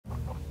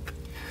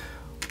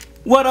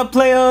What up,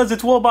 players?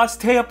 It's Woboss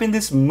Tay up in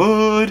this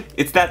mood.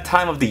 It's that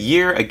time of the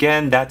year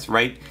again. That's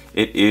right.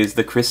 It is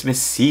the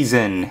Christmas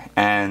season,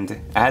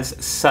 and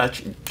as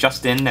such,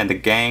 Justin and the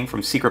gang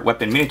from Secret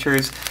Weapon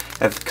Miniatures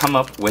have come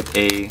up with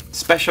a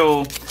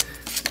special,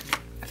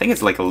 I think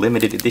it's like a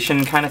limited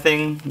edition kind of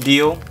thing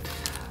deal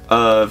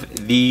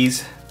of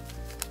these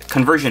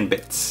conversion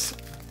bits,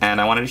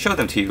 and I wanted to show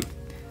them to you.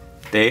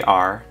 They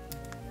are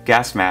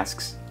gas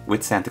masks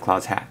with Santa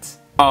Claus hats.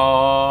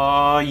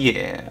 Oh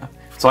yeah.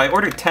 So I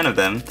ordered 10 of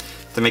them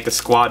to make a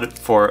squad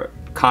for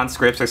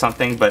conscripts or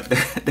something, but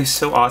they're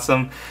so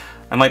awesome.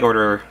 I might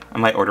order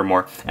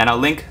more, and I'll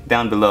link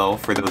down below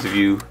for those of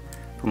you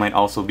who might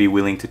also be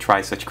willing to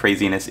try such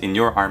craziness in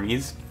your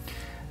armies.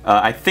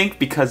 I think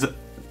because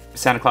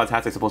Santa Claus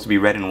hats are supposed to be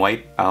red and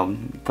white, I'll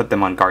put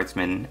them on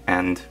guardsmen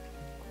and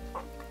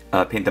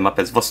paint them up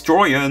as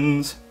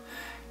Vostroyans.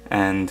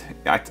 And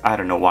I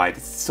don't know why,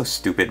 it's so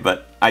stupid,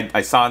 but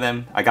I saw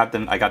them, I got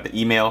the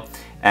email,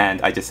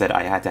 and I just said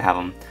I had to have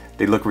them.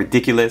 They look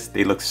ridiculous,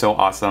 they look so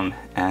awesome,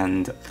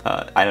 and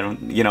I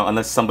don't,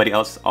 unless somebody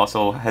else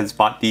also has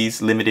bought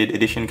these limited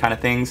edition kind of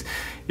things,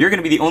 you're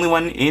gonna be the only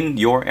one in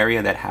your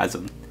area that has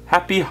them.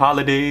 Happy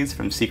holidays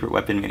from Secret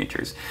Weapon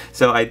Miniatures.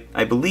 So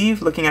I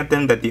believe, looking at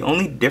them, that the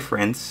only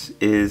difference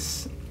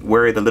is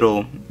where the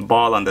little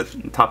ball on the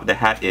top of the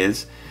hat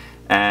is,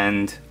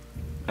 and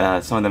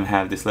some of them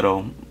have this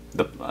little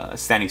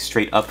standing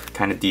straight up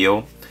kind of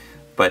deal.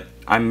 But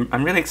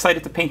I'm really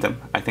excited to paint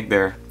them. I think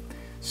they're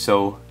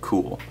so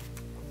cool.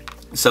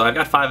 So I've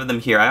got 5 of them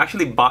here. I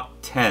actually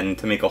bought 10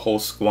 to make a whole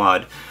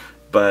squad,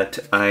 but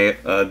I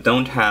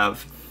don't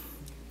have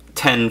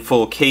 10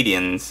 full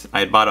Cadians.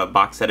 I bought a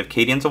box set of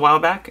Cadians a while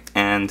back,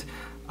 and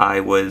I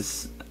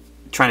was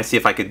trying to see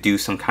if I could do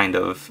some kind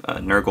of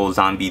Nurgle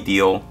zombie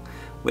deal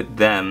with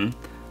them.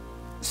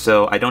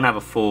 So I don't have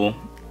a full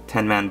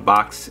 10-man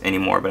box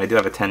anymore, but I do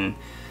have a 10,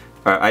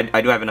 or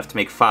I do have enough to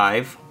make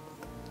 5.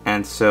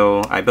 And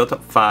so I built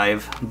up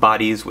 5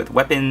 bodies with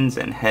weapons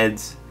and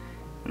heads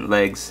and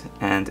legs,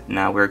 and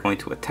now we're going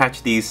to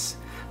attach these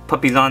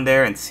puppies on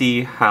there and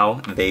see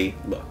how they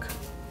look.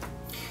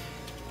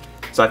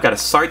 So I've got a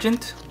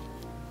sergeant,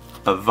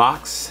 a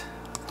Vox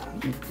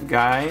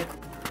guy,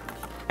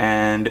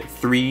 and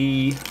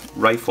 3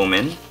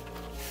 riflemen.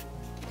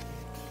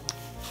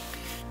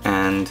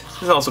 And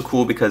this is also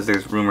cool because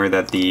there's rumor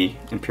that the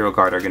Imperial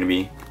Guard are going to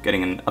be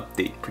getting an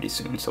update pretty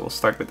soon. So we'll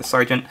start with the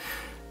sergeant.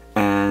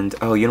 And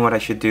oh, you know what I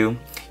should do? You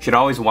should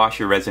always wash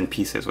your resin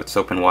pieces with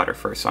soap and water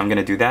first. So I'm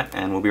gonna do that,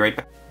 and we'll be right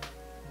back.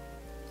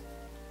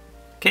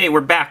 Okay, we're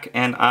back,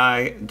 and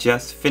I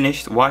just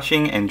finished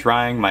washing and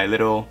drying my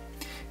little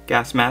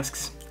gas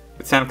masks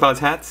with Santa Claus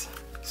hats.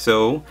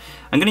 So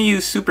I'm gonna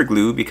use super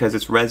glue because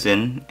it's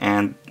resin,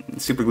 and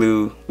super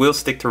glue will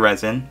stick to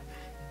resin.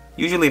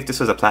 Usually if this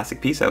was a plastic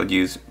piece, I would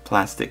use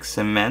plastic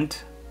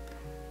cement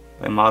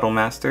by Model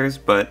Masters,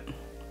 but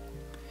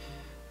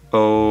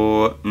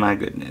oh my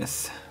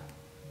goodness.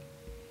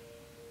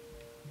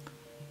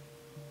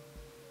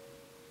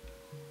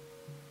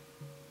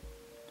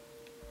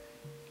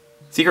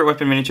 Secret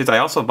Weapon Miniatures, I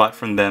also bought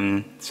from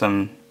them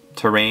some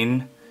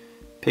terrain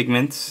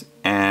pigments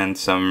and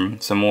some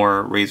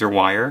more razor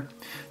wire.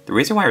 The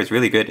razor wire is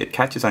really good. It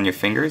catches on your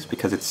fingers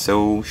because it's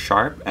so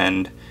sharp,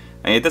 and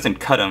I mean, it doesn't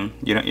cut them.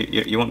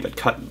 You won't get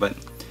cut, but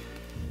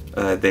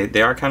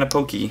they are kind of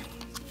pokey.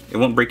 It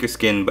won't break your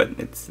skin, but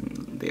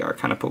they are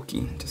kind of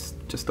pokey.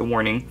 Just a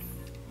warning.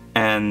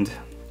 And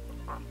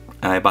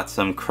I bought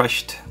some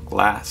crushed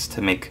glass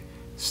to make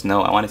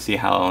snow. I want to see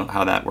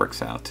how that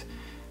works out.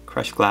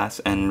 Crushed glass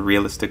and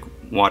realistic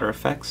water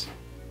effects.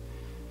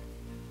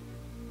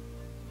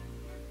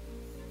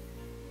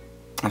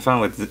 I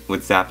found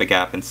with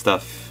Zap-A-Gap and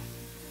stuff,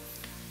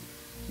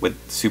 with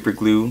super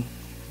glue,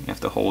 you have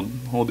to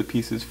hold the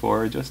pieces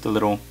for just a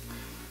little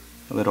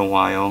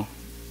while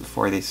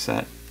before they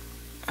set.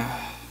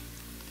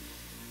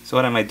 So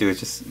what I might do is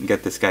just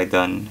get this guy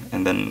done,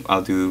 and then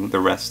I'll do the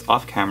rest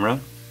off camera.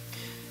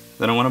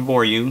 I don't want to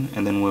bore you,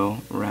 and then we'll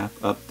wrap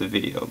up the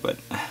video. But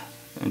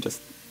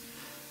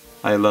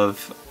I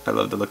love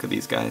the look of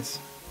these guys.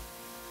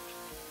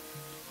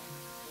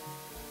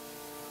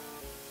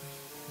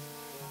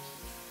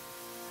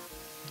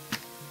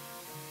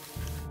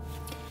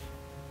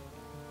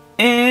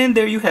 And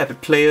there you have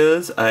it,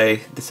 players.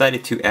 I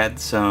decided to add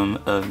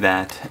some of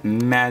that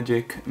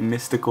magic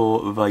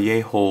mystical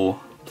Vallejo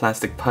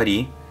plastic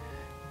putty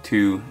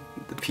to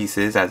the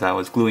pieces as I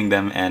was gluing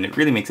them, and it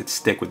really makes it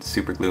stick with the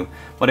super glue.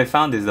 What I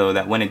found is though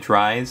that when it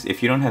dries,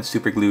 if you don't have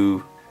super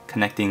glue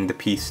connecting the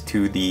piece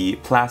to the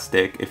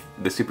plastic, if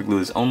the super glue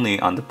is only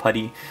on the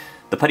putty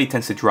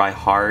tends to dry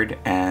hard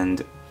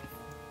and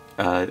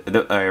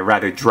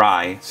rather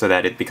dry, so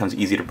that it becomes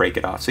easy to break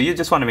it off. So you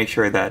just want to make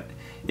sure that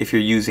if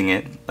you're using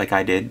it, like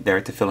I did there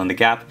to fill in the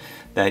gap,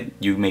 that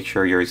you make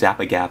sure your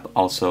Zap-A-Gap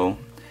also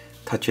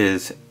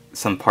touches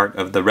some part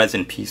of the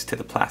resin piece to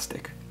the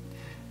plastic.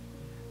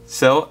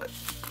 So,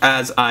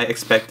 as I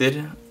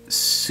expected,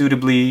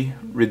 suitably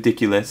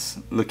ridiculous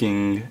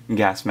looking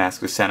gas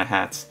mask with Santa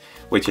hats,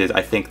 which is,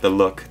 I think, the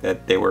look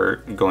that they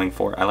were going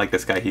for. I like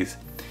this guy. He's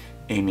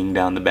aiming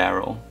down the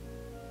barrel.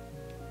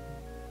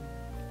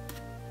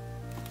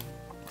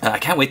 I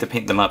can't wait to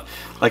paint them up.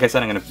 Like I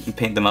said, I'm going to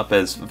paint them up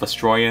as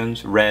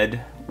Vostroyans,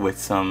 red with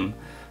some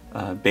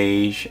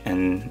beige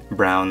and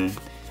brown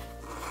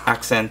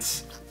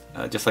accents,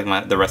 just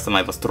like the rest of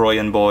my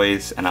Vostroyan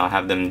boys, and I'll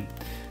have them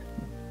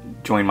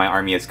join my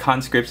army as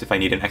conscripts if I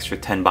need an extra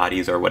 10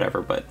 bodies or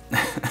whatever, but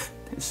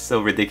it's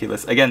so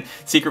ridiculous. Again,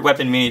 Secret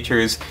Weapon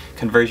Miniatures,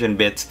 conversion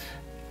bits.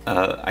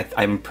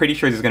 I'm pretty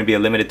sure there's going to be a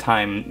limited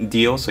time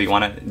deal, so you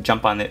want to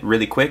jump on it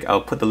really quick.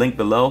 I'll put the link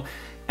below,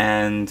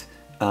 and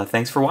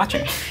thanks for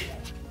watching.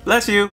 Bless you!